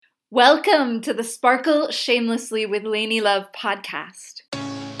Welcome to the Sparkle Shamelessly with Lainey Love podcast.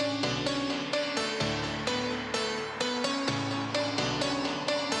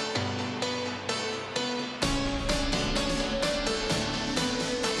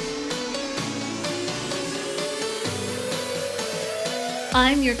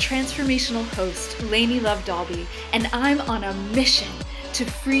 I'm your transformational host, Lainey Love Dalby, and I'm on a mission to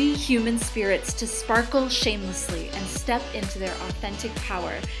free human spirits to sparkle shamelessly and step into their authentic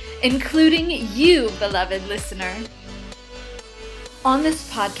power, including you, beloved listener. On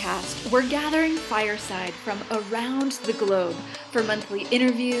this podcast, we're gathering fireside from around the globe for monthly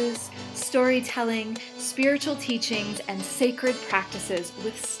interviews, storytelling, spiritual teachings, and sacred practices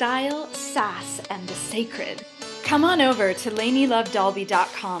with style, sass, and the sacred. Come on over to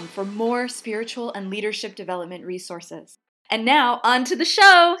LaineyLoveDalby.com for more spiritual and leadership development resources. And now, on to the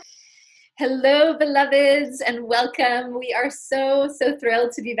show! Hello, beloveds, and welcome. We are so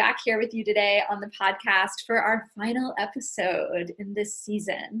thrilled to be back here with you today on the podcast for our final episode in this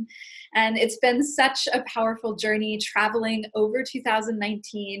season. And it's been such a powerful journey traveling over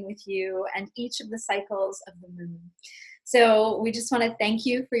 2019 with you and each of the cycles of the moon. So we just want to thank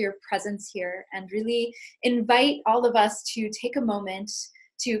you for your presence here and really invite all of us to take a moment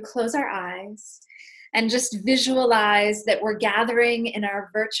to close our eyes and just visualize that we're gathering in our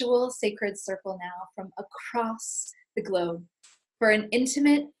virtual sacred circle now from across the globe for an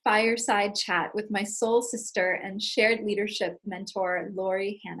intimate fireside chat with my soul sister and shared leadership mentor,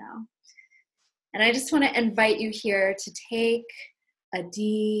 Lori Hanau. And I just want to invite you here to take a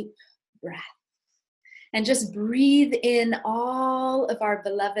deep breath and just breathe in all of our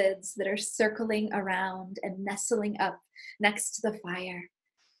beloveds that are circling around and nestling up next to the fire.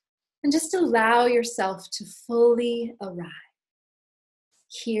 And just allow yourself to fully arrive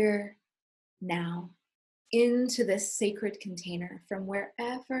here, now, into this sacred container from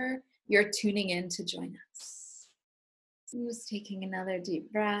wherever you're tuning in to join us. I'm just taking another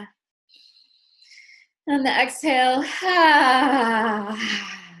deep breath. On the exhale,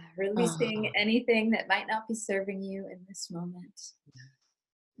 releasing anything that might not be serving you in this moment.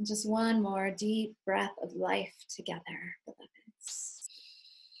 And just one more deep breath of life together, beloveds.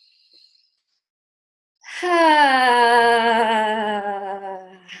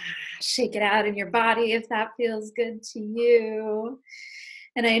 Shake it out in your body if that feels good to you.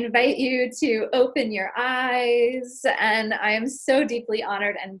 And I invite you to open your eyes. And I am so deeply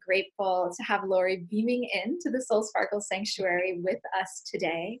honored and grateful to have Lori beaming into the Soul Sparkle Sanctuary with us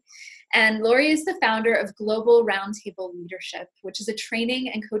today. And Lori is the founder of Global Roundtable Leadership, which is a training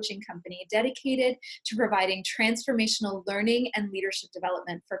and coaching company dedicated to providing transformational learning and leadership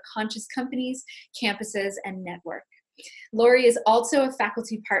development for conscious companies, campuses, and networks. Lori is also a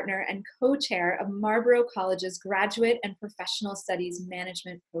faculty partner and co-chair of Marlborough College's Graduate and Professional Studies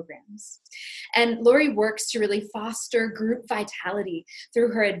Management programs. And Lori works to really foster group vitality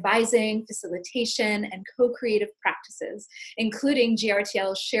through her advising, facilitation, and co-creative practices, including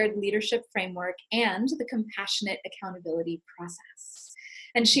GRTL's shared leadership framework and the compassionate accountability process.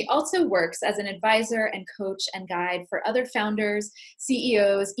 And she also works as an advisor and coach and guide for other founders,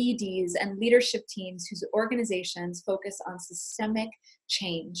 CEOs, EDs, and leadership teams whose organizations focus on systemic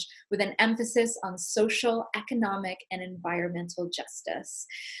change with an emphasis on social, economic, and environmental justice.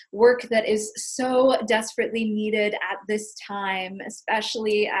 Work that is so desperately needed at this time,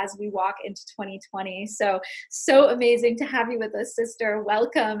 especially as we walk into 2020. So amazing to have you with us, sister.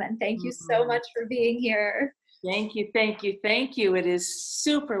 Welcome, and thank you so much for being here. Thank you. It is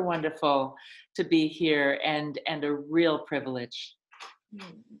super wonderful to be here and a real privilege.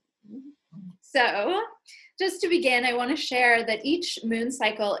 So, just to begin, I want to share that each moon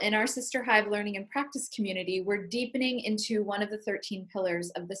cycle in our Sister Hive Learning and Practice community, we're deepening into one of the 13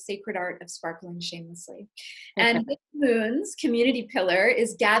 pillars of the sacred art of sparkling shamelessly. And this moon's community pillar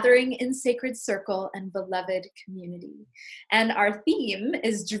is gathering in sacred circle and beloved community. And our theme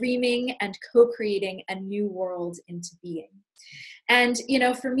is dreaming and co-creating a new world into being. And,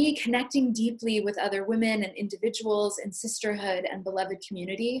 for me, connecting deeply with other women and individuals in sisterhood and beloved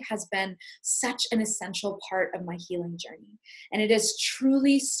community has been such an essential part of my healing journey. And it has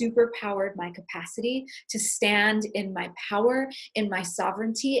truly superpowered my capacity to stand in my power, in my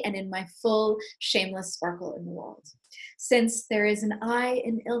sovereignty, and in my full shameless sparkle in the world. Since there is an I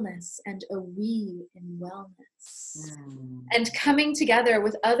in illness and a we in wellness. And coming together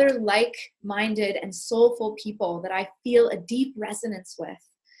with other like-minded and soulful people that I feel a deep resonance with,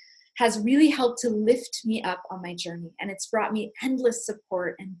 has really helped to lift me up on my journey. And it's brought me endless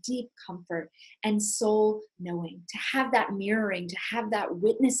support and deep comfort and soul knowing, to have that mirroring, to have that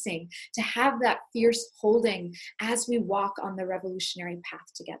witnessing, to have that fierce holding as we walk on the revolutionary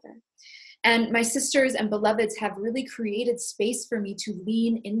path together. And my sisters and beloveds have really created space for me to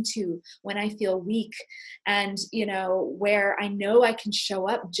lean into when I feel weak, and, where I know I can show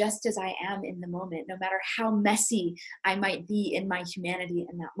up just as I am in the moment, no matter how messy I might be in my humanity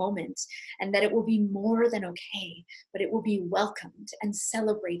in that moment, and that it will be more than okay, but it will be welcomed and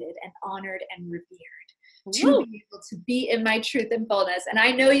celebrated and honored and revered. To be able to be in my truth and fullness. And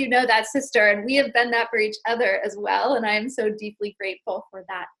I know you know that, sister, and we have been that for each other as well. And I am so deeply grateful for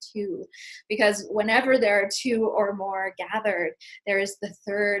that too, because whenever there are two or more gathered, there is the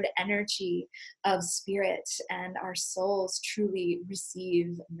third energy of spirit, and our souls truly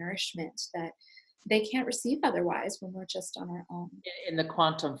receive nourishment that they can't receive otherwise when we're just on our own. In the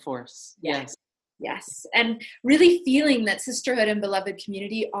quantum force. Yes. Yes. And really feeling that sisterhood and beloved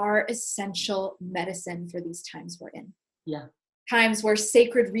community are essential medicine for these times we're in. Yeah. Times where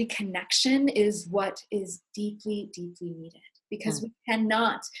sacred reconnection is what is deeply, deeply needed, because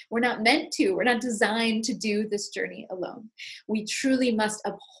we're not meant to, we're not designed to do this journey alone. We truly must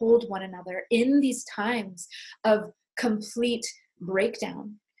uphold one another in these times of complete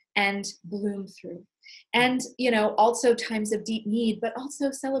breakdown and bloom through. And, also times of deep need, but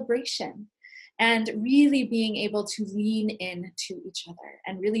also celebration. And really being able to lean in to each other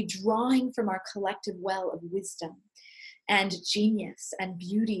and really drawing from our collective well of wisdom and genius and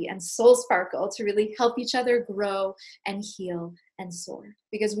beauty and soul sparkle to really help each other grow and heal and soar.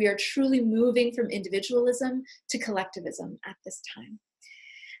 Because we are truly moving from individualism to collectivism at this time.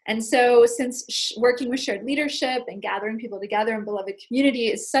 And so since working with shared leadership and gathering people together in beloved community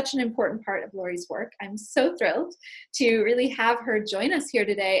is such an important part of Lori's work, I'm so thrilled to really have her join us here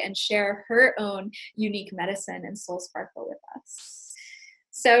today and share her own unique medicine and soul sparkle with us.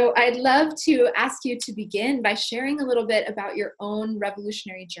 So I'd love to ask you to begin by sharing a little bit about your own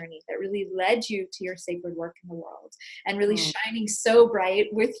revolutionary journey that really led you to your sacred work in the world, and really shining so bright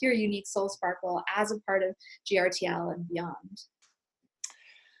with your unique soul sparkle as a part of GRTL and beyond.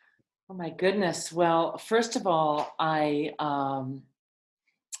 Oh my goodness. Well, first of all, I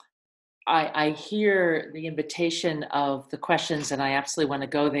hear the invitation of the questions, and I absolutely want to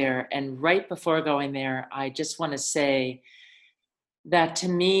go there. And right before going there, I just want to say that to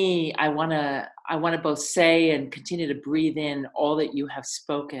me, I want to both say and continue to breathe in all that you have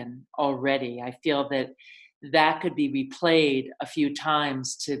spoken already. I feel that could be replayed a few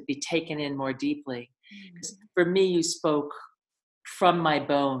times to be taken in more deeply. For me, you spoke from my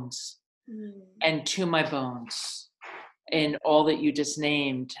bones and to my bones in all that you just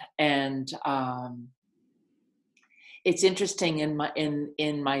named. And it's interesting in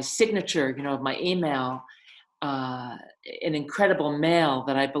my signature, of my email, an incredible male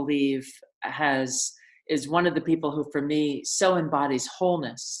that I believe is one of the people who for me so embodies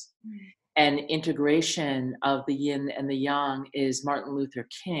wholeness and integration of the yin and the yang is Martin Luther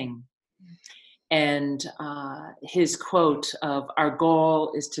King. And his quote of, "Our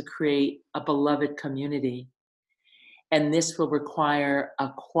goal is to create a beloved community. And this will require a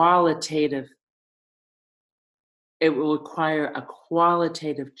qualitative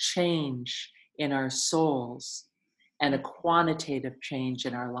change in our souls and a quantitative change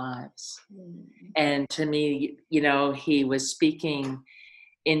in our lives." And to me, he was speaking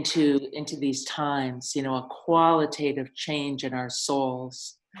into these times, a qualitative change in our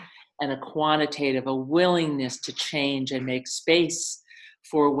souls and a willingness to change and make space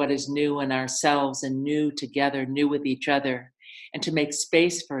for what is new in ourselves and new together, new with each other, and to make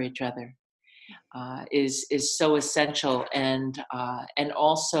space for each other is so essential. And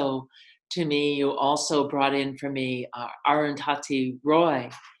also, to me, you also brought in for me Arundhati Roy.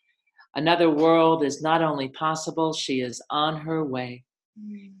 Another world is not only possible, she is on her way.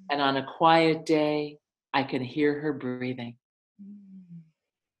 And on a quiet day, I can hear her breathing.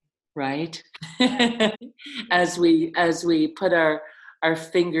 Right? as we put our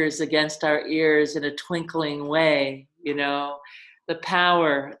fingers against our ears in a twinkling way, the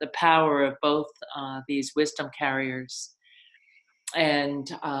power of both these wisdom carriers. And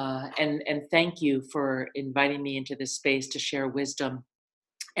thank you for inviting me into this space to share wisdom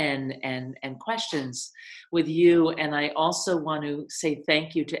and questions with you. And I also want to say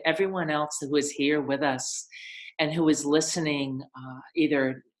thank you to everyone else who is here with us and who is listening,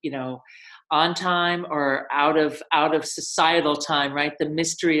 either on time or out of societal time, right? The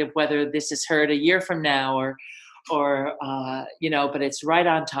mystery of whether this is heard a year from now or but it's right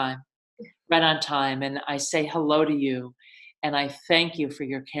on time. And I say hello to you And I thank you for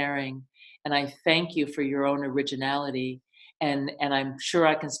your caring. And I thank you for your own originality. And I'm sure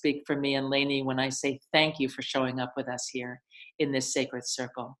I can speak for me and Lainey when I say thank you for showing up with us here in this sacred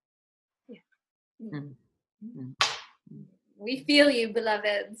circle. Yeah. Mm, mm, mm. We feel you,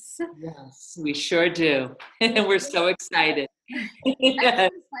 beloveds. Yes, we sure do. We're so excited. Yes.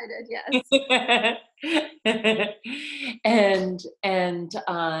 Excited, yes. And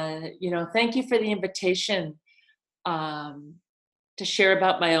thank you for the invitation to share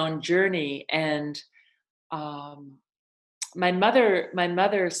about my own journey. And um, my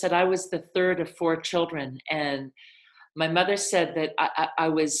mother said I was the third of four children, and my mother said that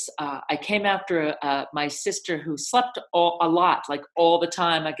I came after my sister who slept a lot, like all the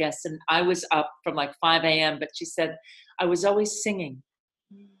time, I guess, and I was up from like 5 a.m. But she said I was always singing,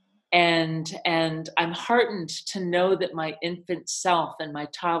 and I'm heartened to know that my infant self and my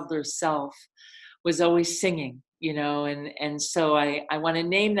toddler self was always singing, and so I want to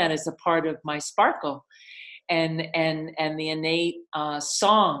name that as a part of my sparkle, and the innate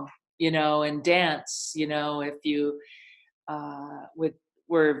song, and dance. If you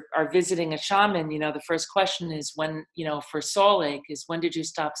are visiting a shaman, the first question is when, for soul ache, is when did you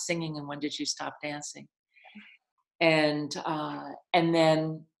stop singing and when did you stop dancing? And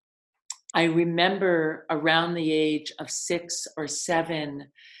then I remember around the age of 6 or 7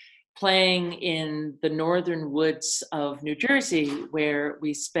 playing in the northern woods of New Jersey, where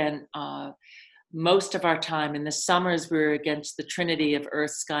we spent most of our time. In the summers, we were against the trinity of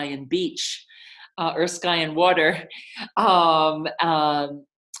earth, sky, and beach, earth, sky, and water,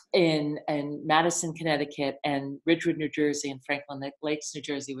 in Madison, Connecticut, and Ridgewood, New Jersey, and Franklin Lakes, New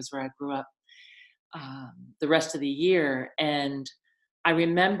Jersey was where I grew up the rest of the year. And I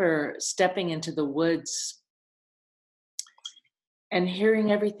remember stepping into the woods and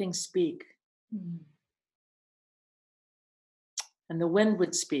hearing everything speak. And the wind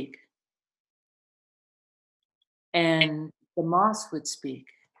would speak. And the moss would speak.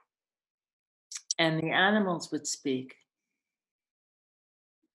 And the animals would speak.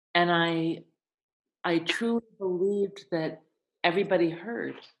 And I truly believed that everybody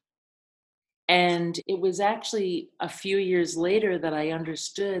heard. And it was actually a few years later that I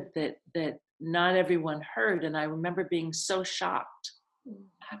understood that not everyone heard. And I remember being so shocked,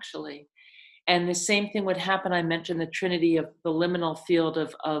 actually. And the same thing would happen. I mentioned the trinity of the liminal field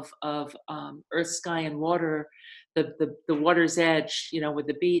of earth, sky, and water, the water's edge, with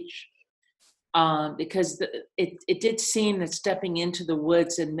the beach. Because it did seem that stepping into the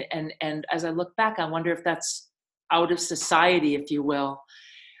woods and as I look back, I wonder if that's out of society, if you will,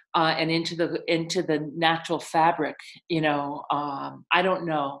 and into the natural fabric. I don't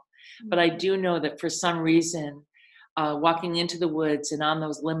know, but I do know that for some reason, walking into the woods and on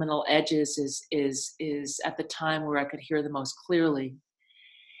those liminal edges is at the time where I could hear the most clearly.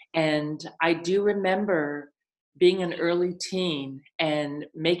 And I do remember being an early teen and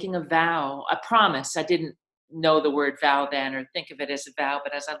making a vow, a promise. I didn't know the word vow then or think of it as a vow,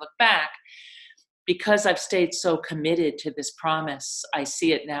 but as I look back, because I've stayed so committed to this promise, I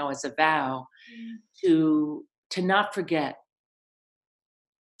see it now as a vow to not forget,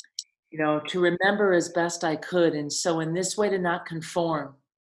 to remember as best I could. And so in this way, to not conform,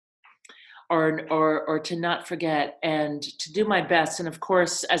 or to not forget, and to do my best. And of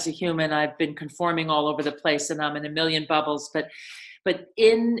course, as a human, I've been conforming all over the place and I'm in a million bubbles, but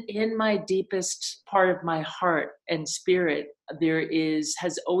in my deepest part of my heart and spirit, there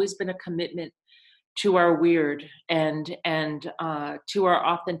has always been a commitment to our weird and to our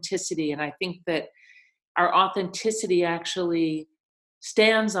authenticity. And I think that our authenticity actually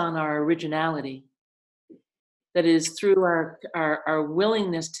stands on our originality. That is through our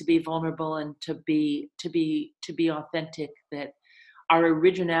willingness to be vulnerable and to be authentic, that our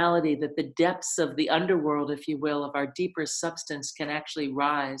originality, that the depths of the underworld, if you will, of our deeper substance can actually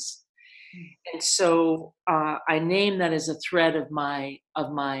rise. And so I name that as a thread of my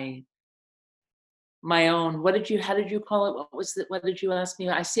own. How did you call it? What did you ask me?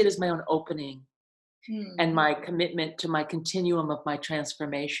 I see it as my own opening and my commitment to my continuum of my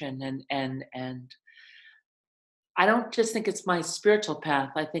transformation. And I don't just think it's my spiritual path.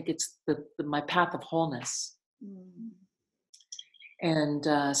 I think it's my path of wholeness. And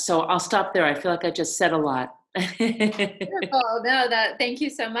so I'll stop there. I feel like I just said a lot. Wonderful. No, thank you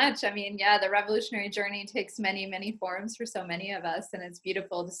so much. I mean, yeah, the revolutionary journey takes many, many forms for so many of us. And it's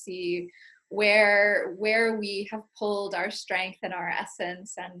beautiful to see where we have pulled our strength and our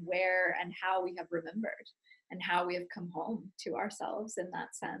essence, and where and how we have remembered and how we have come home to ourselves in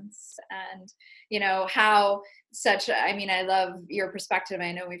that sense. And how I love your perspective.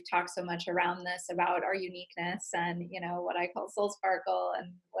 I know we've talked so much around this about our uniqueness and what I call soul sparkle,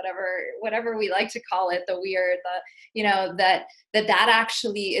 and whatever we like to call it, the weird, that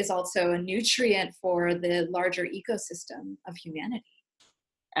actually is also a nutrient for the larger ecosystem of humanity.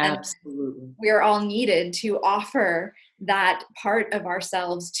 Absolutely. And we are all needed to offer that part of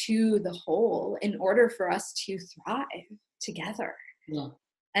ourselves to the whole in order for us to thrive together. Yeah.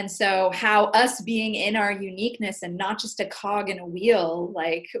 And so how us being in our uniqueness and not just a cog in a wheel,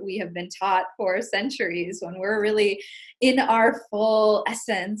 like we have been taught for centuries, when we're really in our full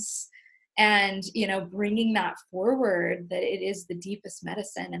essence and, bringing that forward, that it is the deepest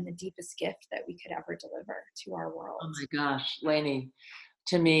medicine and the deepest gift that we could ever deliver to our world. Oh my gosh, Lainey,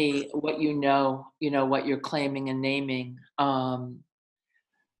 to me, what what you're claiming and naming,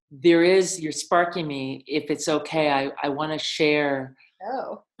 you're sparking me. If it's okay, I want to share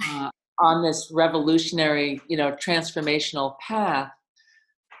on this revolutionary, transformational path.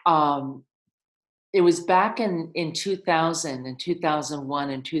 It was back in 2000 and 2001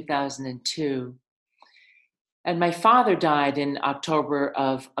 and 2002. And my father died in October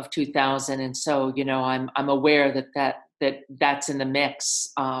of 2000. And so, I'm aware that's in the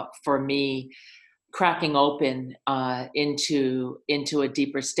mix for me, cracking open into a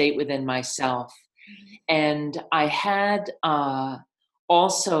deeper state within myself. And I had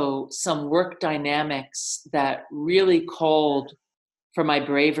also some work dynamics that really called for my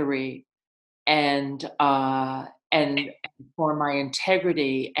bravery and for my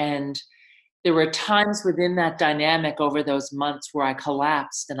integrity. And there were times within that dynamic over those months where I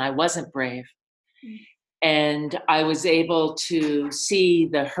collapsed and I wasn't brave. And I was able to see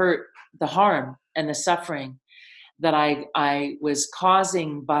the hurt, the harm, and the suffering that I was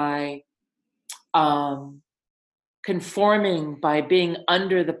causing by conforming, by being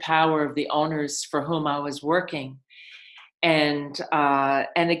under the power of the owners for whom I was working. And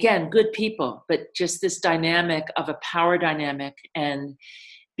again, good people, but just this dynamic of a power dynamic and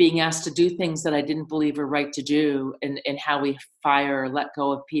being asked to do things that I didn't believe were right to do, and how we fire or let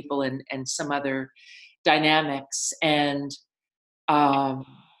go of people, and some other dynamics. And I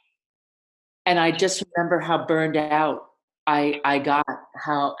just remember how burned out I got,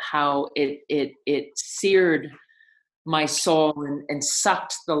 how it seared my soul and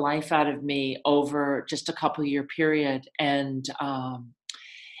sucked the life out of me over just a couple year period. And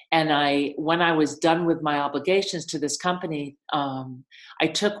when I was done with my obligations to this company, I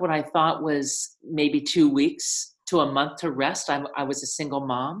took what I thought was maybe 2 weeks to a month to rest. I was a single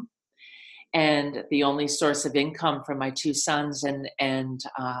mom, and the only source of income for my 2 sons, and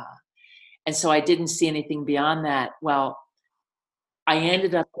so I didn't see anything beyond that. Well, I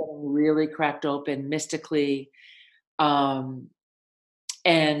ended up getting really cracked open mystically, and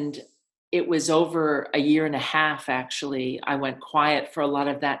it was over a year and a half, actually. I went quiet for a lot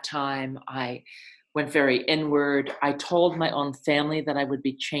of that time. I went very inward. I told my own family that I would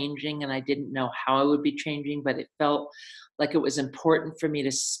be changing, and I didn't know how I would be changing, but it felt like it was important for me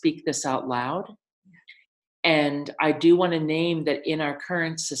to speak this out loud. And I do want to name that in our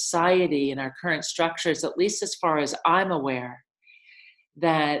current society, in our current structures, at least as far as I'm aware,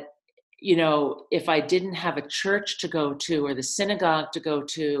 that if I didn't have a church to go to or the synagogue to go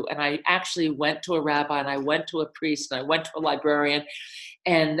to, and I actually went to a rabbi and I went to a priest and I went to a librarian,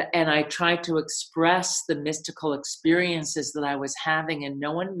 and I tried to express the mystical experiences that I was having, and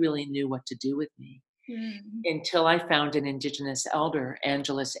no one really knew what to do with me until I found an Indigenous elder,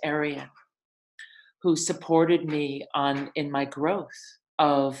 Angelus Arian, who supported me in my growth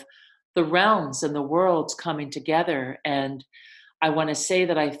of the realms and the worlds coming together. And I want to say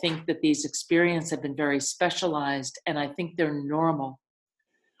that I think that these experiences have been very specialized, and I think they're normal.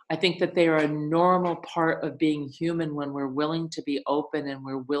 I think that they are a normal part of being human when we're willing to be open and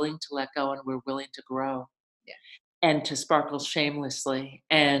we're willing to let go and we're willing to grow and to sparkle shamelessly.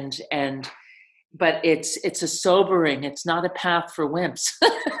 But it's a sobering, it's not a path for wimps.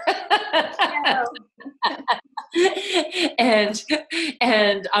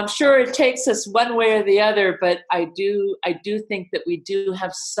 and I'm sure it takes us one way or the other, but I do think that we do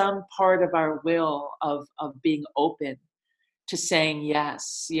have some part of our will of being open to saying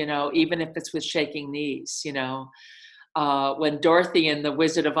yes, even if it's with shaking knees, when Dorothy in The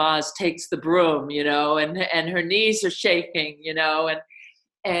Wizard of Oz takes the broom, and her knees are shaking,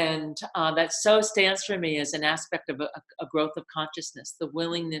 and that so stands for me as an aspect of a growth of consciousness, the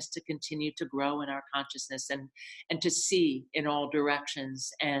willingness to continue to grow in our consciousness and to see in all directions,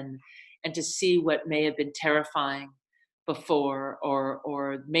 and and to see what may have been terrifying before,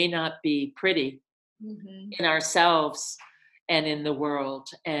 or may not be pretty in ourselves and in the world,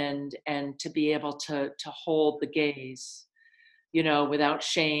 and to be able to hold the gaze, without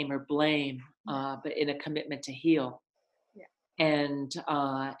shame or blame, but in a commitment to heal. Yeah.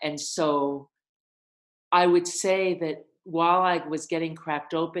 And so I would say that while I was getting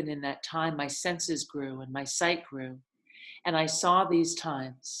cracked open in that time, my senses grew and my sight grew. And I saw these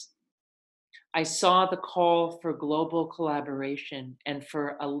times. I saw the call for global collaboration and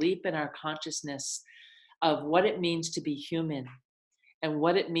for a leap in our consciousness of what it means to be human and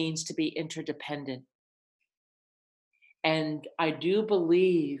what it means to be interdependent. And I do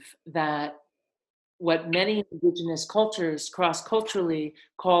believe that what many indigenous cultures cross-culturally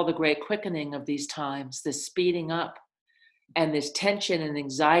call the great quickening of these times, this speeding up and this tension and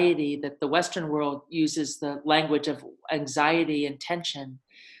anxiety, that the Western world uses the language of anxiety and tension,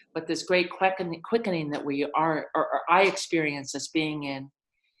 but this great quickening that we are, or I experience us being in,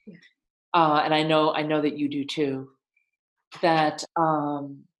 and I know that you do too, that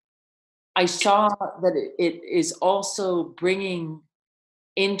I saw that it is also bringing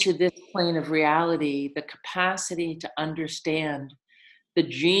into this plane of reality the capacity to understand the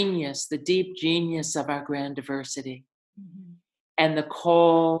genius, the deep genius of our grand diversity, and the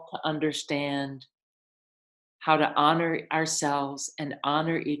call to understand how to honor ourselves and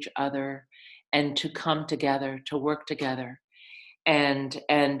honor each other, and to come together, to work together, and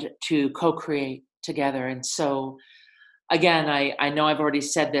to co-create together. And so again, I know I've already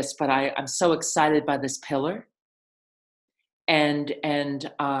said this, but I'm so excited by this pillar. Even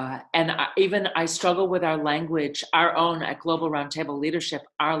I struggle with our language, our own at Global Roundtable Leadership,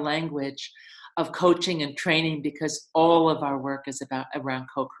 our language of coaching and training, because all of our work is around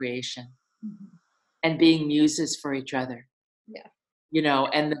co-creation and being muses for each other. Yeah.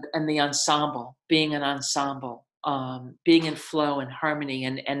 And the ensemble, being an ensemble, being in flow and harmony,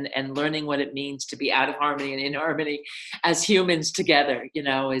 and learning what it means to be out of harmony and in harmony as humans together,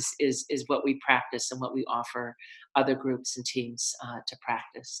 is what we practice and what we offer other groups and teams to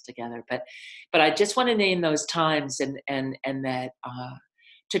practice together. But I just want to name those times, and that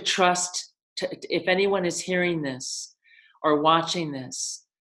to trust, if anyone is hearing this or watching this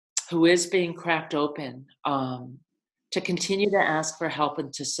who is being cracked open, to continue to ask for help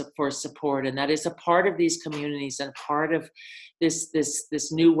and for support. And that is a part of these communities and part of this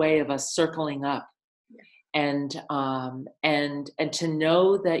new way of us circling up. And to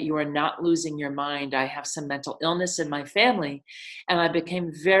know that you are not losing your mind. I have some mental illness in my family, and I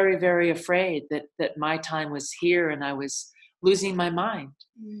became very, very afraid that my time was here and I was losing my mind.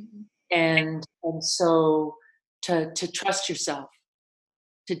 And so to trust yourself,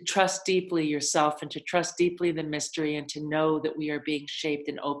 to trust deeply yourself, and to trust deeply the mystery, and to know that we are being shaped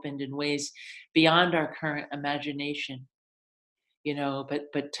and opened in ways beyond our current imagination.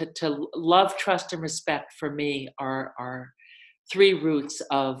 But to love, trust, and respect for me are three roots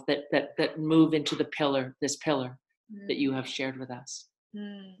of that move into this pillar that you have shared with us.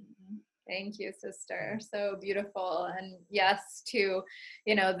 Thank you, sister. So beautiful. And yes, to,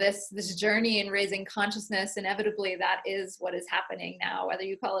 this journey in raising consciousness, inevitably that is what is happening now, whether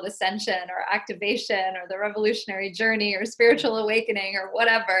you call it ascension or activation or the revolutionary journey or spiritual awakening or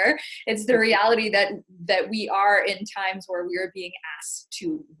whatever. It's the reality that we are in times where we are being asked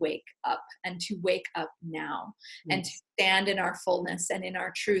to wake up, and to wake up now, and to stand in our fullness and in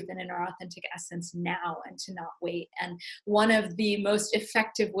our truth and in our authentic essence now, and to not wait. And one of the most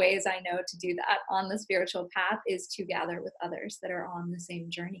effective ways I know to do that on the spiritual path is to gather with others that are on the same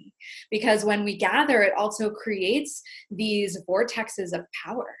journey. Because when we gather, it also creates these vortexes of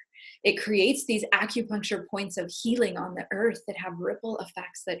power. It creates these acupuncture points of healing on the earth that have ripple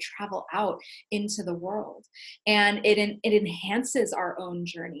effects that travel out into the world. And it enhances our own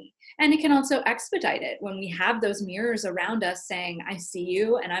journey. And it can also expedite it when we have those mirrors around us saying, I see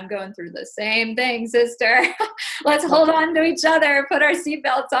you and I'm going through the same thing, sister. Let's hold on to each other, put our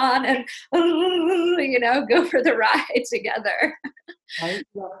seatbelts on, and, go for the ride together. Right?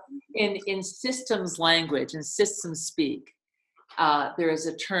 In systems language and systems speak, there is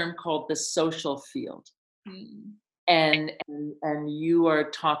a term called the social field. And you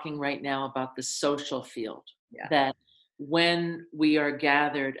are talking right now about the social field. That when we are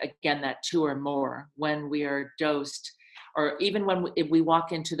gathered, again, that two or more, when we are dosed, or even if we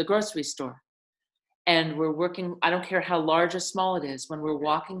walk into the grocery store and we're working, I don't care how large or small it is, when we're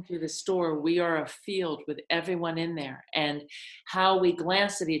walking through the store, we are a field with everyone in there. And how we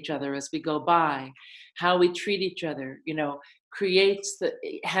glance at each other as we go by, how we treat each other,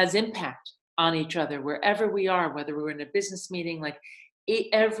 has impact on each other wherever we are, whether we're in a business meeting. Like,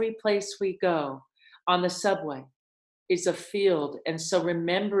 every place we go, on the subway, is a field. And so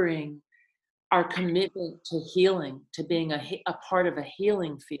remembering our commitment to healing, to being a part of a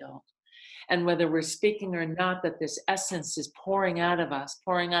healing field, and whether we're speaking or not, that this essence is pouring out of us,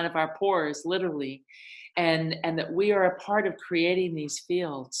 pouring out of our pores, literally, and that we are a part of creating these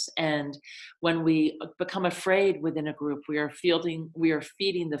fields. And when we become afraid within a group, we are feeding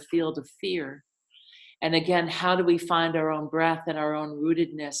the field of fear. And again, how do we find our own breath and our own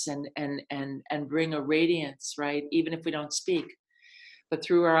rootedness, and bring a radiance, right? Even if we don't speak, but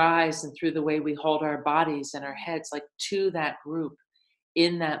through our eyes and through the way we hold our bodies and our heads, like to that group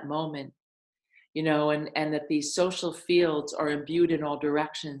in that moment, and that these social fields are imbued in all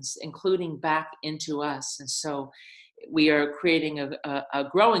directions, including back into us. And so we are creating a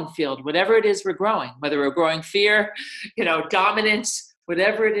growing field, whatever it is we're growing, whether we're growing fear, dominance,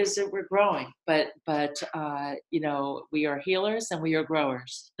 whatever it is that we're growing. But we are healers and we are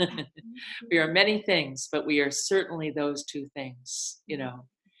growers. We are many things, but we are certainly those two things,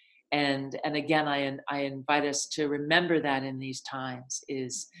 And again, I invite us to remember that in these times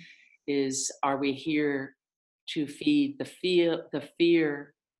is are we here to feed the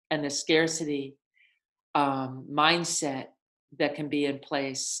fear and the scarcity mindset that can be in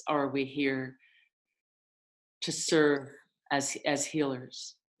place? Or are we here to serve as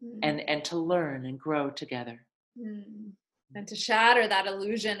healers, and to learn and grow together? And to shatter that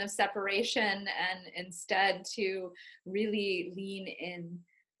illusion of separation, and instead to really lean in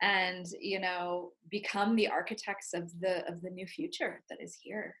and become the architects of the new future that is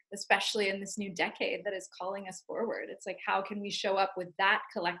here, especially in this new decade that is calling us forward. It's like, how can we show up with that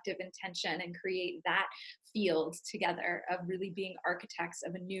collective intention and create that field together of really being architects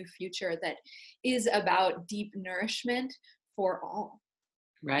of a new future that is about deep nourishment for all,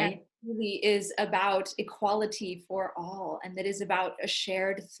 and Right. really is about equality for all, and that is about a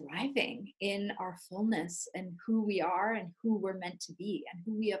shared thriving in our fullness and who we are and who we're meant to be and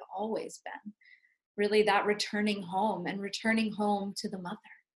who we have always been. Really, that returning home, and returning home to the mother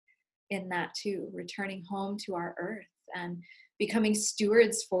in that too, returning home to our earth and becoming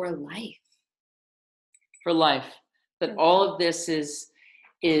stewards for life. For life. That all of this is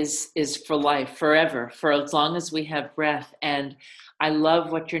for life, forever, for as long as we have breath. And I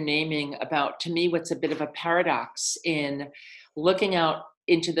love what you're naming about, to me, what's a bit of a paradox in looking out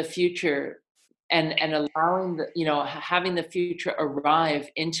into the future, and allowing having the future arrive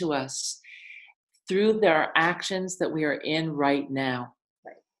into us through their actions that we are in right now.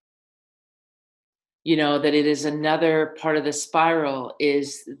 That it is another part of the spiral,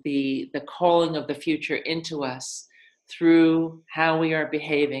 is the calling of the future into us through how we are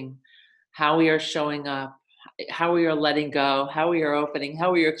behaving, how we are showing up, how we are letting go, how we are opening, how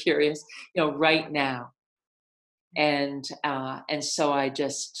we are curious, right now. And so I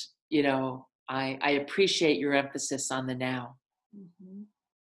just, I appreciate your emphasis on the now.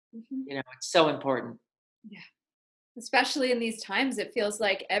 It's so important. Yeah. Especially in these times, it feels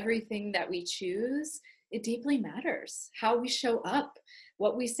like everything that we choose, it deeply matters. How we show up,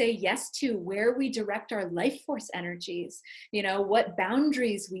 what we say yes to, where we direct our life force energies, what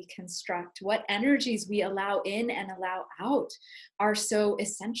boundaries we construct, what energies we allow in and allow out are so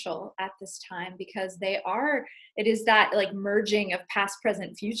essential at this time, because it is that like merging of past,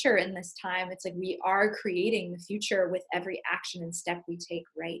 present, future in this time. It's like we are creating the future with every action and step we take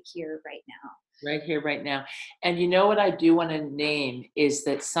right here, right now. Right here, right now. And what I do want to name is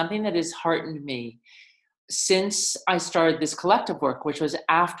that something that has heartened me since I started this collective work, which was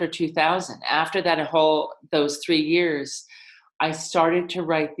after 2000, after those 3 years, I started to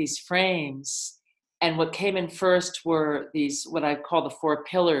write these frames. And what came in first were these, what I call the 4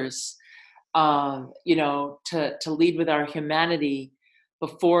 pillars, to lead with our humanity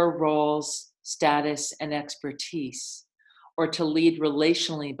before roles, status, and expertise, or to lead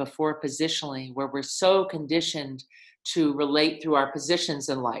relationally before positionally, where we're so conditioned to relate through our positions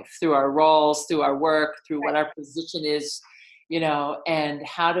in life, through our roles, through our work, through what our position is, and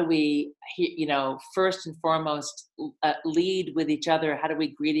how do we, first and foremost, lead with each other? How do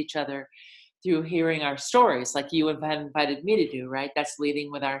we greet each other? Through hearing our stories, like you have invited me to do, right? That's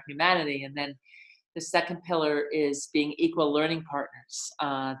leading with our humanity. And then the second pillar is being equal learning partners,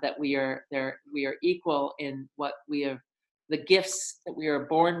 that we are equal in what we have, the gifts that we are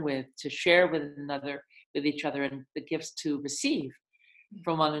born with, to share with each other, and the gifts to receive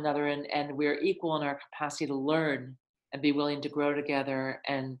from one another. And we're equal in our capacity to learn and be willing to grow together.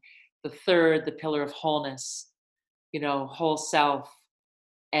 And the third, the pillar of wholeness, whole self,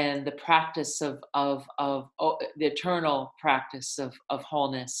 and the practice of the eternal practice of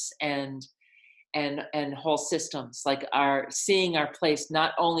wholeness. And and whole systems, like our seeing our place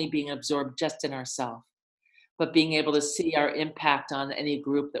not only being absorbed just in ourselves, but being able to see our impact on any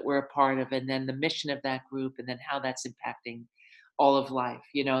group that we're a part of, and then the mission of that group, and then how that's impacting all of life.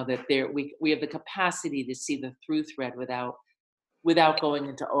 That we have the capacity to see the through thread without going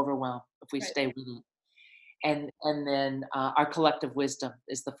into overwhelm if we stay with it. And then our collective wisdom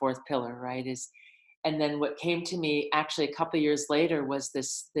is the fourth pillar, right? And then what came to me actually a couple of years later was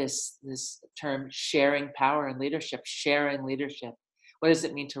this term, sharing power and leadership. Sharing leadership. What does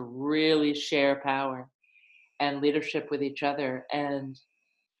it mean to really share power and leadership with each other? And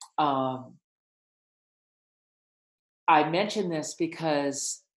I mention this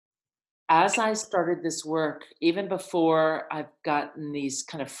because as I started this work, even before I've gotten these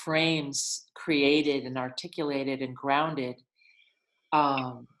kind of frames created and articulated and grounded,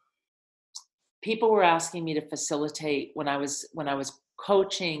 people were asking me to facilitate when I was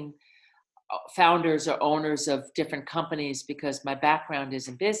coaching founders or owners of different companies, because my background is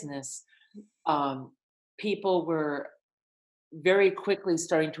in business. People were very quickly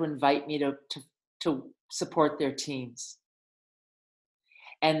starting to invite me to support their teams.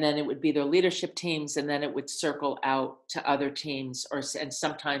 And then it would be their leadership teams, and then it would circle out to other teams, and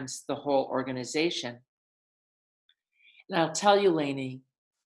sometimes the whole organization. And I'll tell you, Lainey,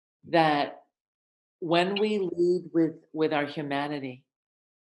 that when we lead with our humanity,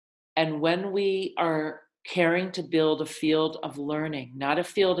 and when we are caring to build a field of learning, not a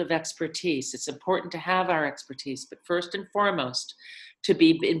field of expertise, it's important to have our expertise, but first and foremost, to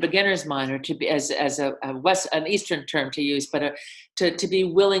be in beginner's mind, or to be as an Eastern term to use, but to be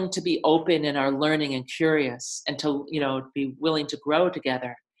willing to be open in our learning and curious, and to be willing to grow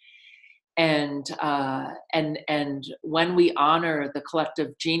together. And when we honor the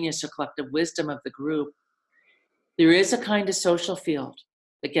collective genius or collective wisdom of the group, there is a kind of social field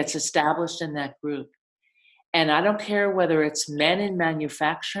that gets established in that group. And I don't care whether it's men in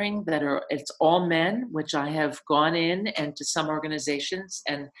manufacturing it's all men, which I have gone in and to some organizations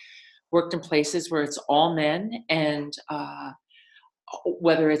and worked in places where it's all men, and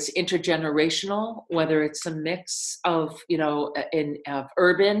whether it's intergenerational, whether it's a mix of, of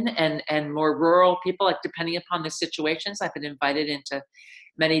urban and more rural people, like depending upon the situations. I've been invited into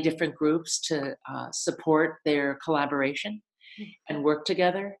many different groups to support their collaboration and work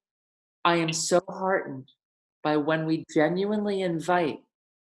together. I am so heartened by when we genuinely invite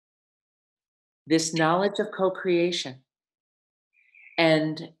this knowledge of co-creation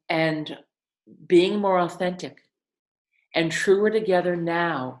and being more authentic and truer together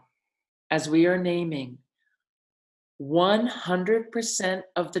now, as we are naming 100%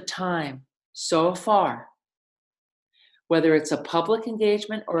 of the time so far, whether it's a public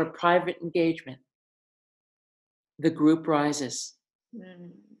engagement or a private engagement, the group rises,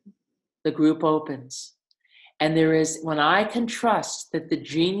 the group opens. And when I can trust that the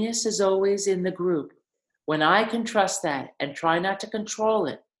genius is always in the group, when I can trust that and try not to control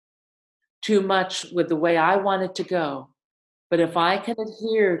it too much with the way I want it to go, but if I can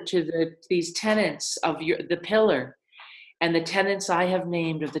adhere to these tenets of the pillar and the tenets I have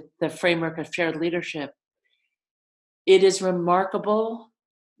named of the framework of shared leadership, it is remarkable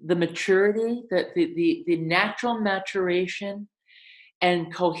the maturity, the natural maturation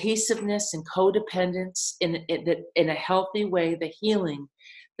and cohesiveness and codependence in a healthy way, the healing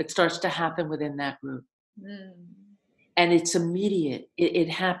that starts to happen within that group. And it's immediate. It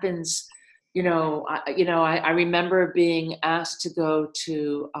happens, I remember being asked to go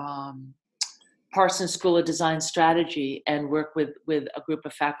to Parsons School of Design Strategy and work with a group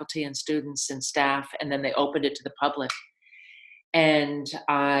of faculty and students and staff, and then they opened it to the public. And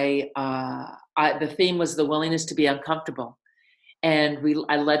the theme was the willingness to be uncomfortable. And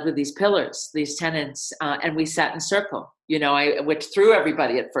I led with these pillars, these tenets, and we sat in circle, which threw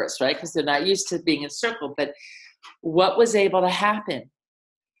everybody at first, right? Because they're not used to being in circle. But what was able to happen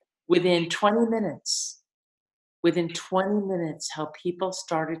within 20 minutes, how people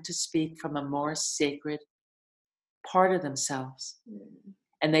started to speak from a more sacred part of themselves.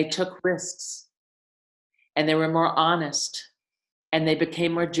 And they took risks, and they were more honest, and they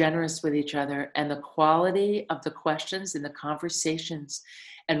became more generous with each other. And the quality of the questions and the conversations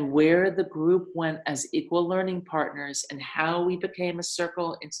and where the group went as equal learning partners, and how we became a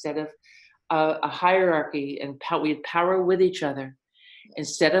circle instead of a hierarchy, and we had power with each other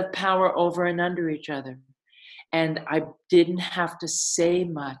instead of power over and under each other. And I didn't have to say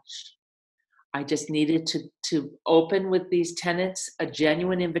much. I just needed to open with these tenets, a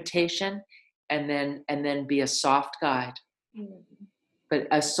genuine invitation, and then be a soft guide. But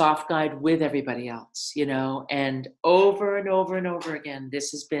a soft guide with everybody else, and over and over and over again,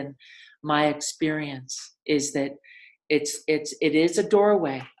 this has been my experience is that it is a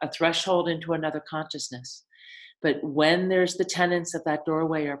doorway, a threshold into another consciousness. But when there's the tenets of that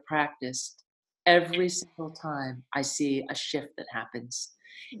doorway are practiced, every single time I see a shift that happens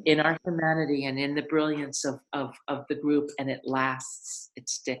in our humanity and in the brilliance of the group, and it lasts, it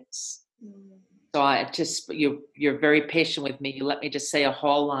sticks. So I just, you're very patient with me. You let me just say a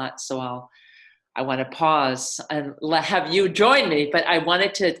whole lot. So I want to pause and have you join me. But I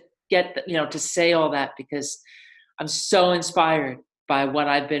wanted to get, to say all that because I'm so inspired by what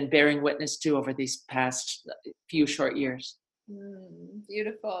I've been bearing witness to over these past few short years.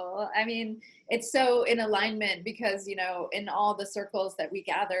 Beautiful. I mean, it's so in alignment because, in all the circles that we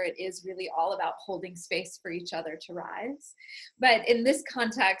gather, it is really all about holding space for each other to rise. But in this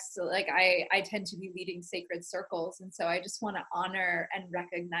context, like I tend to be leading sacred circles. And so I just want to honor and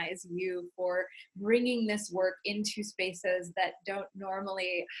recognize you for bringing this work into spaces that don't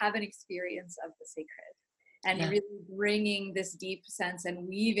normally have an experience of the sacred. And really bringing this deep sense and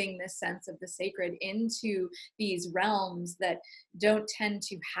weaving this sense of the sacred into these realms that don't tend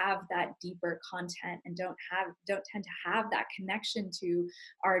to have that deeper content and don't tend to have that connection to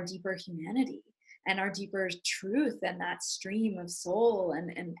our deeper humanity and our deeper truth and that stream of soul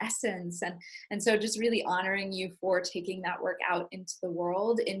and essence. And so just really honoring you for taking that work out into the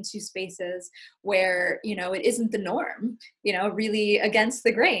world, into spaces where, it isn't the norm, really against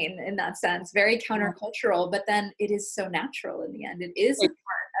the grain in that sense, very countercultural, but then it is so natural in the end. It is a part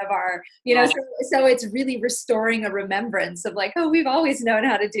of our, so it's really restoring a remembrance of like, oh, we've always known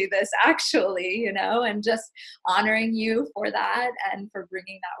how to do this actually, and just honoring you for that and for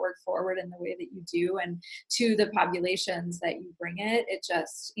bringing that work forward in the way that you do and to the populations that you bring it. It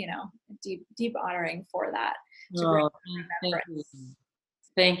just, deep honoring for that. Thank you.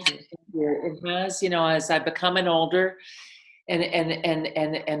 Thank you. It has, as I become an older and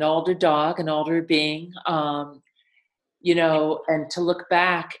an older dog, an older being, and to look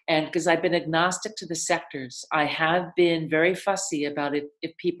back, and because I've been agnostic to the sectors, I have been very fussy about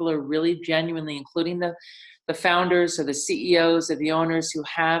if people are really genuinely, including the founders or the CEOs or the owners who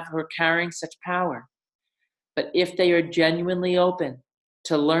are carrying such power, but if they are genuinely open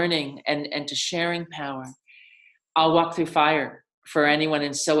to learning and to sharing power, I'll walk through fire for anyone.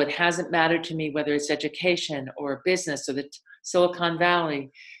 And so it hasn't mattered to me whether it's education or business or the Silicon Valley,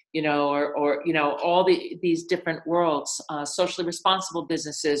 or all these different worlds, socially responsible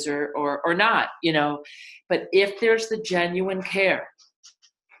businesses or not, but if there's the genuine care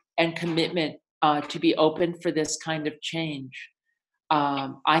and commitment to be open for this kind of change,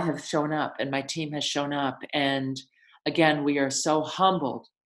 I have shown up and my team has shown up. And again, we are so humbled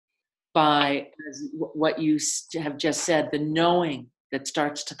by what you have just said, the knowing that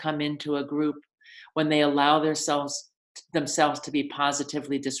starts to come into a group when they allow themselves to be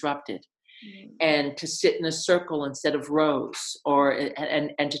positively disrupted, and to sit in a circle instead of rows,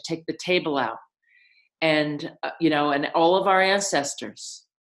 and to take the table out, and and all of our ancestors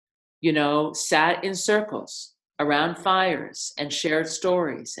sat in circles around fires and shared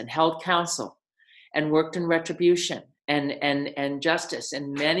stories and held counsel and worked in retribution and justice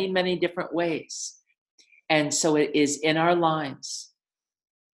in many, many different ways. And so it is in our lines.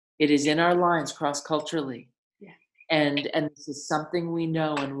 It is in our lines cross-culturally. Yeah. And this is something we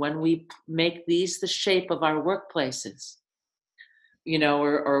know. And when we make these the shape of our workplaces,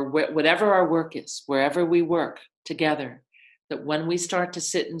 or whatever our work is, wherever we work together, that when we start to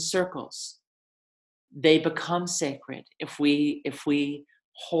sit in circles, they become sacred if we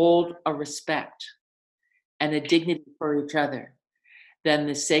hold a respect and a dignity for each other. Then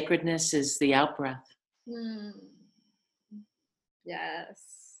the sacredness is the outbreath.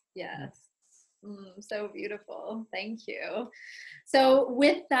 Yes. So beautiful. Thank you. So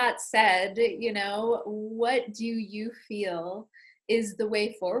with that said, what do you feel is the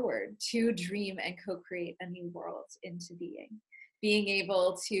way forward to dream and co-create a new world into being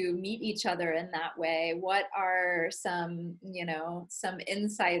able to meet each other in that way? What are some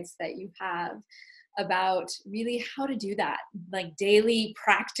insights that you have about really how to do that, like daily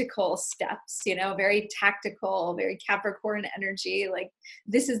practical steps, very tactical, very Capricorn energy, like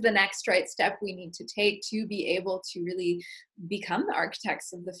this is the next right step we need to take to be able to really become the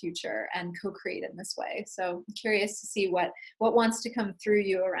architects of the future and co-create in this way. So I'm curious to see what wants to come through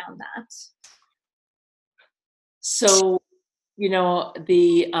you around that. So,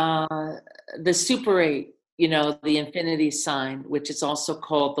 the Super 8, the infinity sign, which is also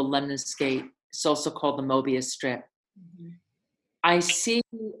called the lemniscate, it's also called the Mobius strip. Mm-hmm. I see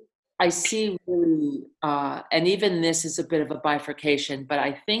really, and even this is a bit of a bifurcation, but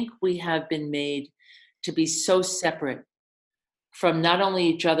I think we have been made to be so separate from not only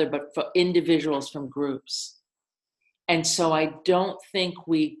each other, but for individuals from groups. And so I don't think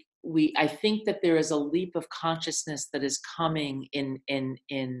I think that there is a leap of consciousness that is coming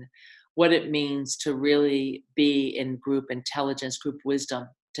in what it means to really be in group intelligence, group wisdom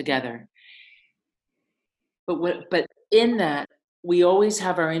together. But in that, we always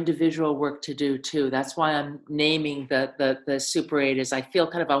have our individual work to do too. That's why I'm naming the Super 8 is I feel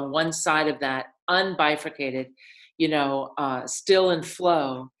kind of on one side of that, unbifurcated, still in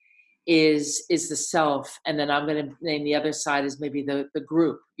flow is the self, and then I'm going to name the other side is maybe the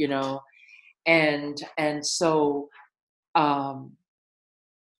group, and so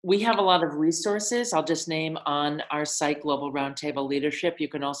we have a lot of resources. I'll just name on our site, Global Roundtable Leadership. You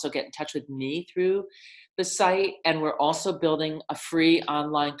can also get in touch with me through the site, and we're also building a free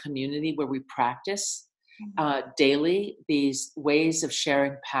online community where we practice daily these ways of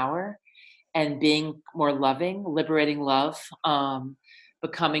sharing power and being more loving, liberating love,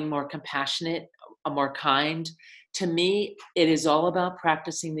 becoming more compassionate, more kind. To me, it is all about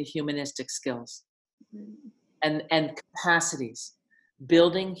practicing the humanistic skills and capacities,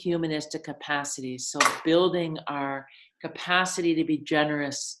 building humanistic capacities. So building our capacity to be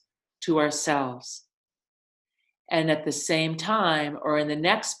generous to ourselves. And at the same time, or in the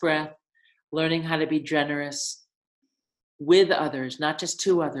next breath, learning how to be generous with others, not just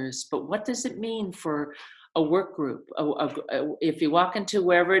to others, but what does it mean for a work group? If you walk into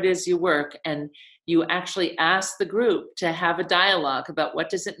wherever it is you work and you actually ask the group to have a dialogue about what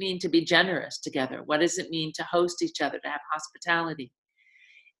does it mean to be generous together? What does it mean to host each other, to have hospitality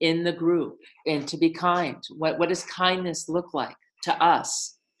in the group, and to be kind? What does kindness look like to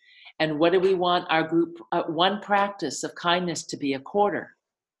us? And what do we want our group, one practice of kindness to be a quarter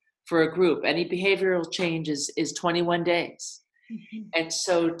for a group? Any behavioral change is 21 days. Mm-hmm. And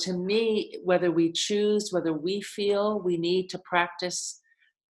so to me, whether we feel we need to practice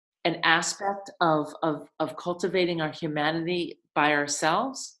an aspect of cultivating our humanity by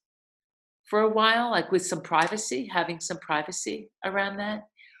ourselves for a while, like with some privacy, having some privacy around that,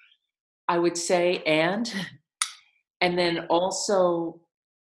 I would say, and then also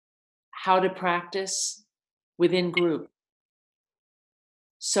how to practice within group.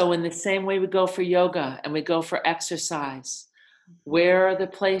 So in the same way we go for yoga and we go for exercise, where are the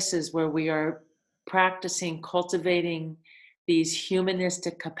places where we are practicing, cultivating these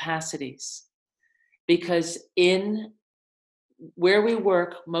humanistic capacities? Because in where we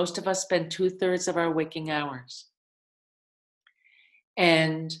work, most of us spend 2/3 of our waking hours.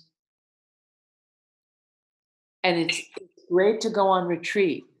 And it's great to go on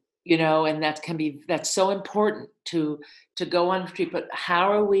retreat, and that's so important to go on retreat, but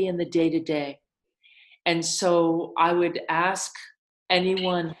how are we in the day-to-day? And so I would ask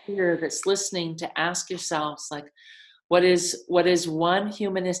anyone here that's listening to ask yourselves, like, what is one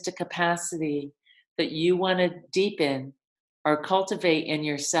humanistic capacity that you want to deepen or cultivate in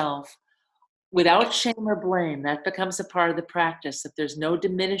yourself without shame or blame? That becomes a part of the practice, that there's no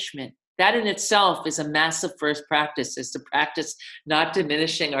diminishment. That in itself is a massive first practice, is to practice not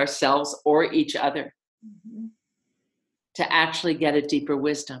diminishing ourselves or each other, to actually get a deeper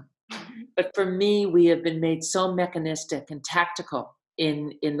wisdom. But for me, we have been made so mechanistic and tactical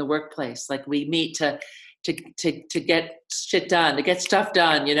in the workplace. Like we meet to get shit done, to get stuff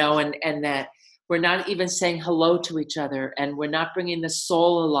done, and that we're not even saying hello to each other, and we're not bringing the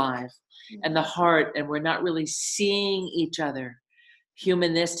soul alive and the heart, and we're not really seeing each other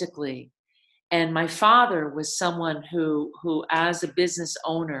humanistically. And my father was someone who as a business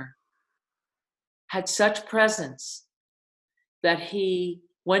owner had such presence that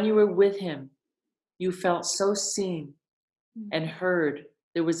when you were with him, you felt so seen and heard.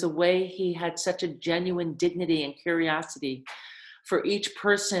 There was a way he had such a genuine dignity and curiosity for each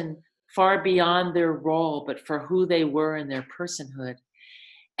person, far beyond their role, but for who they were in their personhood.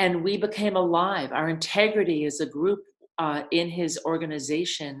 And we became alive. Our integrity as a group in his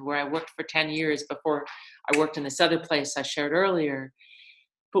organization, where I worked for 10 years before I worked in this other place I shared earlier,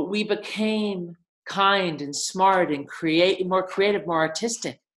 but we became kind and smart and more creative, more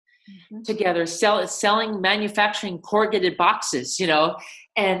artistic together, selling, manufacturing corrugated boxes,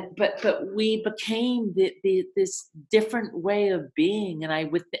 but we became this different way of being. And I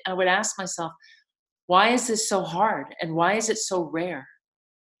would ask myself, why is this so hard? And why is it so rare?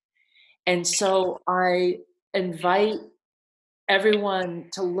 And so I invite everyone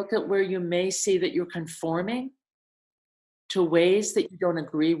to look at where you may see that you're conforming to ways that you don't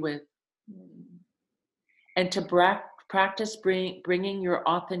agree with, and to practice bringing your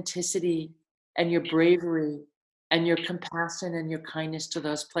authenticity and your bravery and your compassion and your kindness to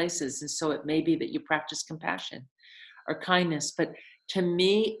those places. And so it may be that you practice compassion, or kindness. But to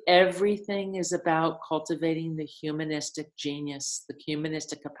me, everything is about cultivating the humanistic genius, the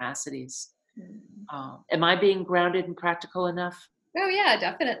humanistic capacities. Am I being grounded and practical enough? Oh yeah,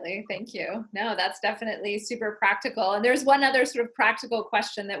 definitely. Thank you. No, that's definitely super practical. And there's one other sort of practical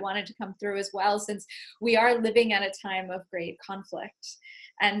question that wanted to come through as well, since we are living at a time of great conflict.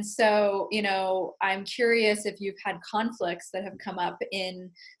 And so, I'm curious if you've had conflicts that have come up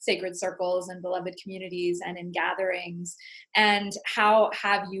in sacred circles and beloved communities and in gatherings, and how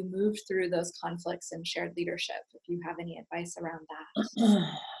have you moved through those conflicts and shared leadership, if you have any advice around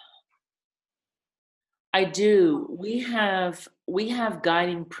that? I do. We have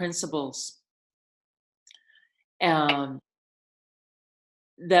guiding principles um,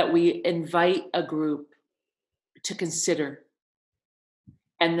 that we invite a group to consider,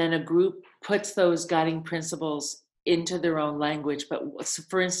 and then a group puts those guiding principles into their own language. But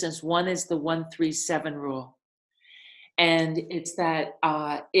for instance, one is the 137 rule. And it's that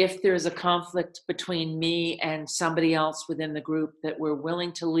if there's a conflict between me and somebody else within the group, that we're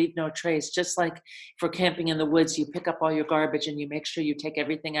willing to leave no trace. Just like if we're camping in the woods, you pick up all your garbage and you make sure you take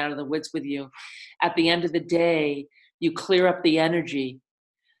everything out of the woods with you. At the end of the day, you clear up the energy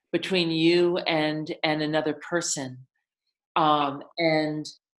between you and another person. And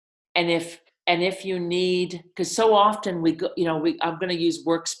if you need, because so often we go, I'm going to use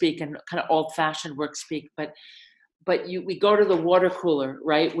work speak and kind of old fashioned work speak, but we go to the water cooler,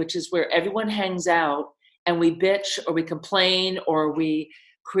 right? Which is where everyone hangs out, and we bitch or we complain or we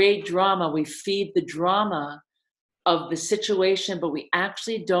create drama. We feed the drama of the situation, but we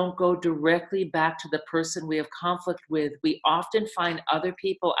actually don't go directly back to the person we have conflict with. We often find other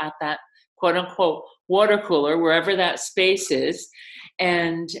people at that quote unquote water cooler, wherever that space is.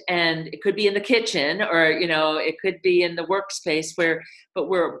 And it could be in the kitchen, or, it could be in the workspace but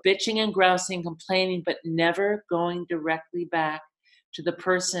we're bitching and grousing, complaining, but never going directly back to the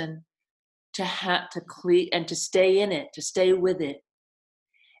person to clean and to stay in it, to stay with it,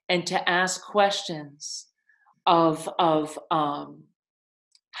 and to ask questions of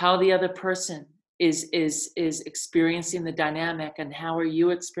how the other person is experiencing the dynamic, and how are you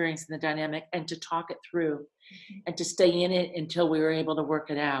experiencing the dynamic, and to talk it through and to stay in it until we were able to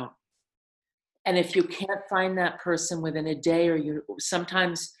work it out. And if you can't find that person within a day, or you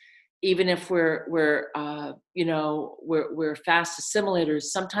sometimes, even if we're fast assimilators,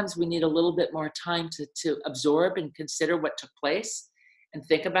 sometimes we need a little bit more time to absorb and consider what took place and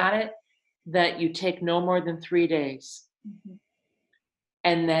think about it, that you take no more than 3 days. Mm-hmm.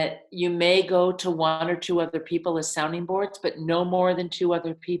 And that you may go to 1 or 2 other people as sounding boards, but no more than 2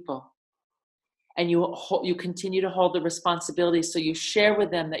 other people. And you continue to hold the responsibility. So you share with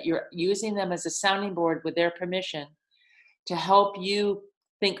them that you're using them as a sounding board with their permission to help you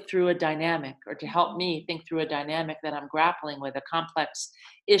think through a dynamic, or to help me think through a dynamic that I'm grappling with, a complex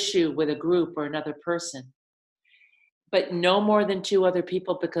issue with a group or another person. But no more than 2 other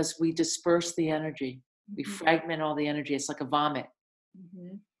people, because we disperse the energy. We fragment all the energy. It's like a vomit.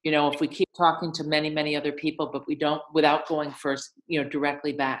 Mm-hmm. If we keep talking to many, many other people, but we don't, without going first,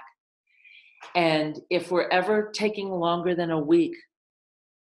 directly back. And if we're ever taking longer than a week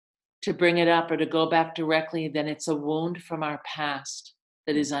to bring it up or to go back directly, then it's a wound from our past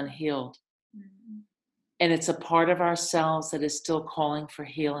that is unhealed. Mm-hmm. And it's a part of ourselves that is still calling for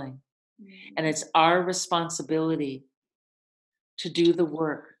healing. Mm-hmm. And it's our responsibility to do the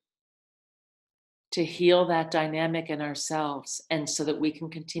work, to heal that dynamic in ourselves, and so that we can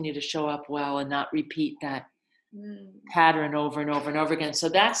continue to show up well and not repeat that pattern over and over and over again. So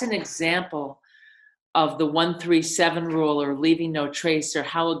that's an example of the 137 rule, or leaving no trace, or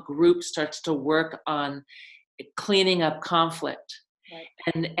how a group starts to work on cleaning up conflict. Right.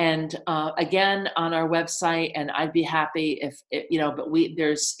 And again, on our website, and I'd be happy if but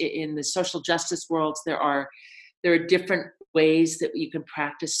there's, in the social justice worlds, there are different ways that you can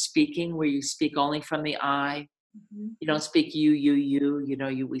practice speaking, where you speak only from the I. Mm-hmm. You don't speak you.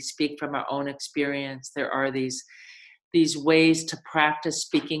 We speak from our own experience. There are these ways to practice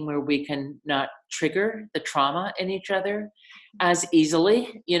speaking where we can not trigger the trauma in each other as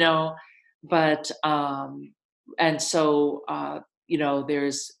easily, but and so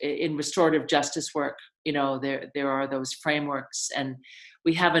there's, in restorative justice work, there are those frameworks, and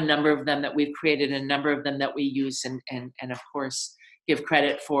we have a number of them that we've created, and a number of them that we use and of course give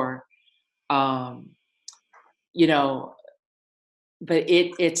credit for, but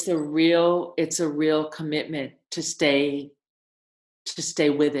it's a real commitment to stay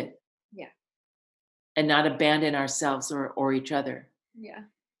with it. Yeah. And not abandon ourselves or each other. Yeah.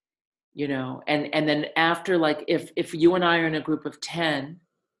 And then after, like, if you and I are in a group of 10,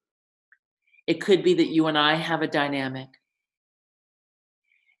 It could be that you and I have a dynamic.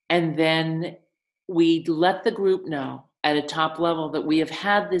 And then we let the group know at a top level that we have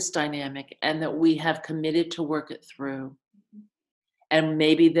had this dynamic and that we have committed to work it through. And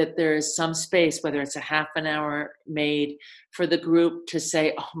maybe that there is some space, whether it's a half an hour made for the group to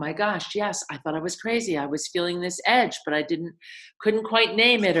say, oh my gosh, yes, I thought I was crazy. I was feeling this edge, but I couldn't quite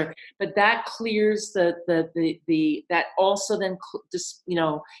name it. But that clears that also then just,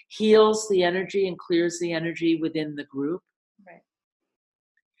 heals the energy and clears the energy within the group. Right.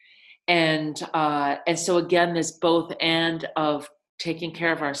 And so again, this both and of taking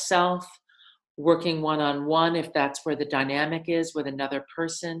care of ourselves, working one-on-one if that's where the dynamic is with another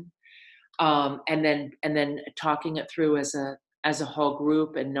person, and then talking it through as a whole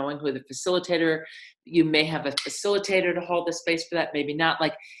group and knowing who the facilitator. You may have a facilitator to hold the space for that, maybe not.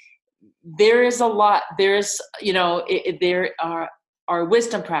 Like there is a lot. There's there are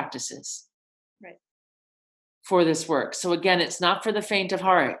wisdom practices. Right. For this work. So again, it's not for the faint of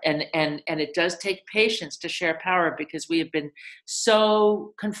heart, and it does take patience to share power because we have been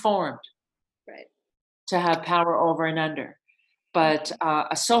so conformed. Right. To have power over and under. But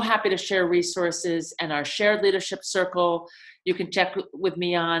I'm so happy to share resources and our shared leadership circle. You can check with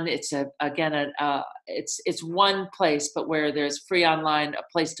me on. It's it's one place, but where there's free online, a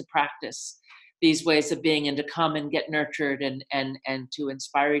place to practice these ways of being and to come and get nurtured and to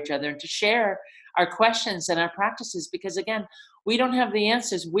inspire each other and to share our questions and our practices. Because again, we don't have the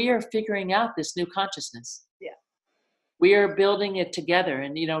answers. We are figuring out this new consciousness. Yeah. We are building it together.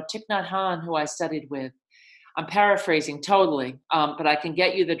 And, Thich Nhat Hanh, who I studied with, I'm paraphrasing totally, but I can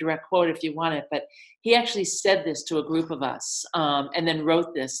get you the direct quote if you want it. But he actually said this to a group of us and then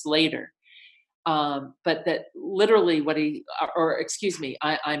wrote this later. But that literally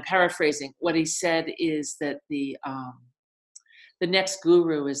I'm paraphrasing. What he said is that the next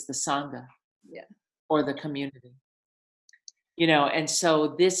guru is the Sangha. Yeah. Or the community. And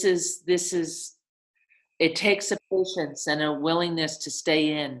so this is it takes a patience and a willingness to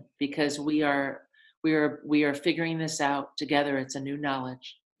stay in because we are figuring this out together. It's a new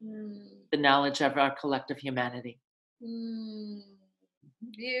knowledge. The knowledge of our collective humanity.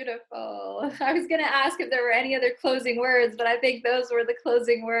 Beautiful. I was going to ask if there were any other closing words, but I think those were the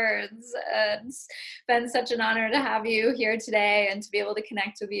closing words. It's been such an honor to have you here today and to be able to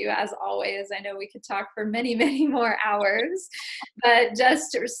connect with you as always. I know we could talk for many, many more hours, but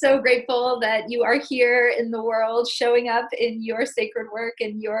just so grateful that you are here in the world, showing up in your sacred work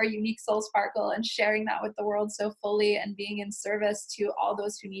and your unique soul sparkle and sharing that with the world so fully and being in service to all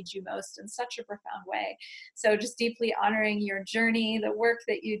those who need you most in such a profound way. So just deeply honoring your journey, the work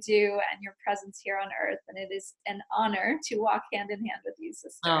that you do and your presence here on earth. And it is an honor to walk hand in hand with you,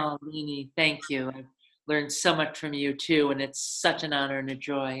 sister. Oh, Leni, thank you. I've learned so much from you too. And it's such an honor and a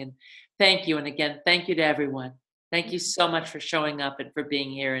joy. And thank you. And again, thank you to everyone. Thank you so much for showing up and for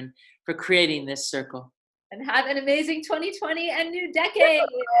being here and for creating this circle. And have an amazing 2020 and new decade.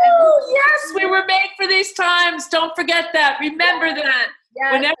 Yes, we were made for these times. Don't forget that. Remember that.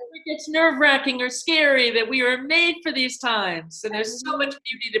 Yes. Whenever it gets nerve-wracking or scary, that we are made for these times. And there's so much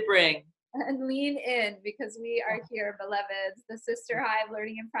beauty to bring. And lean in because we are here, beloveds. The Sister Hive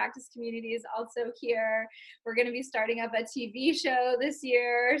Learning and Practice community is also here. We're going to be starting up a TV show this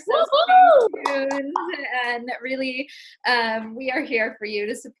year. So stay tuned. And really, we are here for you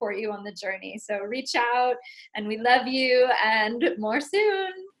to support you on the journey. So reach out and we love you and more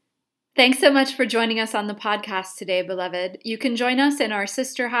soon. Thanks so much for joining us on the podcast today, beloved. You can join us in our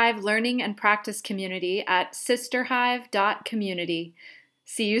Sister Hive Learning and Practice community at sisterhive.community.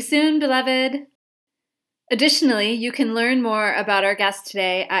 See you soon, beloved. Additionally, you can learn more about our guest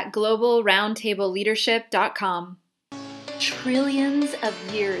today at globalroundtableleadership.com. Trillions of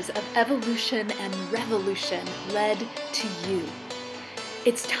years of evolution and revolution led to you.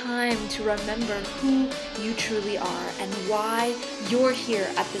 It's time to remember who you truly are and why you're here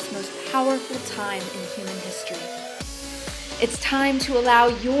at this most powerful time in human history. It's time to allow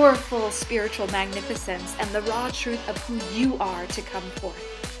your full spiritual magnificence and the raw truth of who you are to come forth.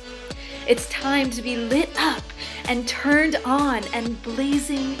 It's time to be lit up and turned on and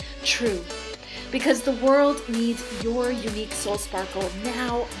blazing true, because the world needs your unique soul sparkle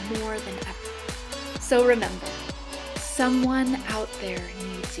now more than ever. So remember, someone out there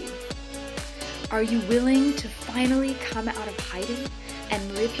needs you. Are you willing to finally come out of hiding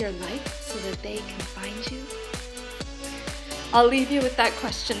and live your life so that they can find you? I'll leave you with that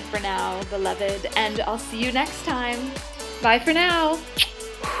question for now, beloved, and I'll see you next time. Bye for now.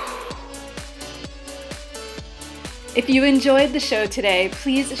 If you enjoyed the show today,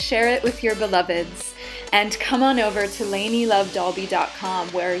 please share it with your beloveds. And come on over to LainieLoveDalby.com,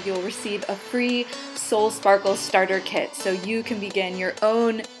 where you'll receive a free Soul Sparkle starter kit so you can begin your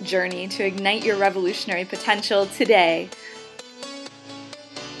own journey to ignite your revolutionary potential today.